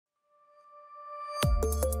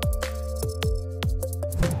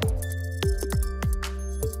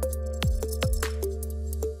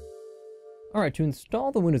Alright, to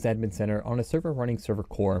install the Windows Admin Center on a server running Server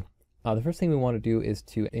Core, the first thing we want to do is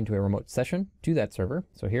to into a remote session to that server.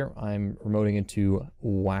 So here I'm remoting into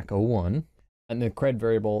WAC01, and the cred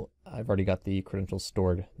variable, I've already got the credentials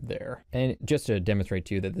stored there. And just to demonstrate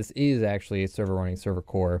to you that this is actually a server running Server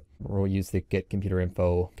Core, we'll use the get computer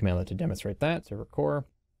info command to demonstrate that, Server Core.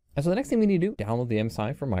 And so the next thing we need to do, download the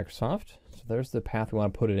MSI from Microsoft. So there's the path we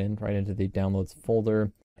want to put it in, right into the downloads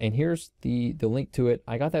folder. And here's the link to it.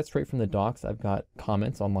 I got that straight from the docs. I've got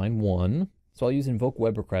comments on line 1. So I'll use invoke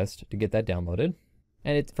web request to get that downloaded.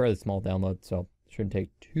 And it's a fairly small download, so it shouldn't take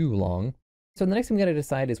too long. So the next thing we got to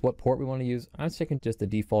decide is what port we want to use. I'm sticking just the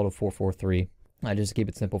default of 443. I just keep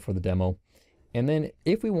it simple for the demo. And then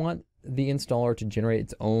if we want the installer to generate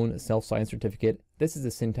its own self-signed certificate, this is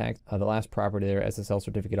the syntax, the last property there, SSL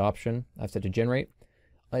certificate option, I've set to generate.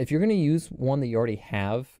 If you're going to use one that you already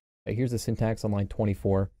have, here's the syntax on line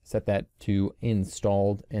 24, set that to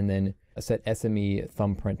installed, and then set SME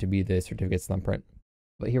thumbprint to be the certificate's thumbprint.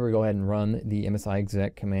 But here we go ahead and run the MSI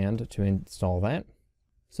exec command to install that.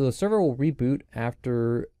 So the server will reboot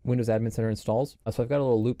after Windows Admin Center installs. So I've got a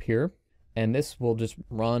little loop here, and this will just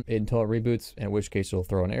run until it reboots, in which case it'll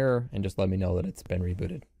throw an error and just let me know that it's been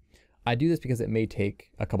rebooted. I do this because it may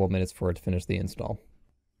take a couple of minutes for it to finish the install.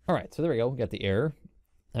 All right, so there we go, we got the error.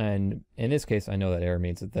 And in this case, I know that error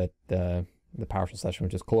means that the PowerShell session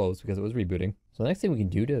was just closed because it was rebooting. So the next thing we can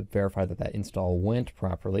do to verify that that install went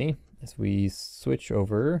properly is we switch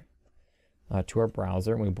over to our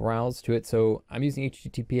browser and we browse to it. So I'm using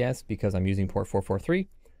HTTPS because I'm using port 443.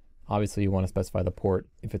 Obviously you want to specify the port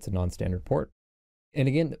if it's a non-standard port. And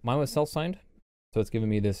again, mine was self-signed, so it's giving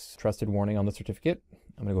me this trusted warning on the certificate.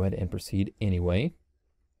 I'm gonna go ahead and proceed anyway.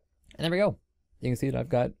 And there we go. You can see that I've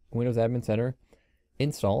got Windows Admin Center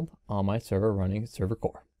installed on my server running Server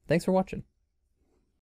Core. Thanks for watching.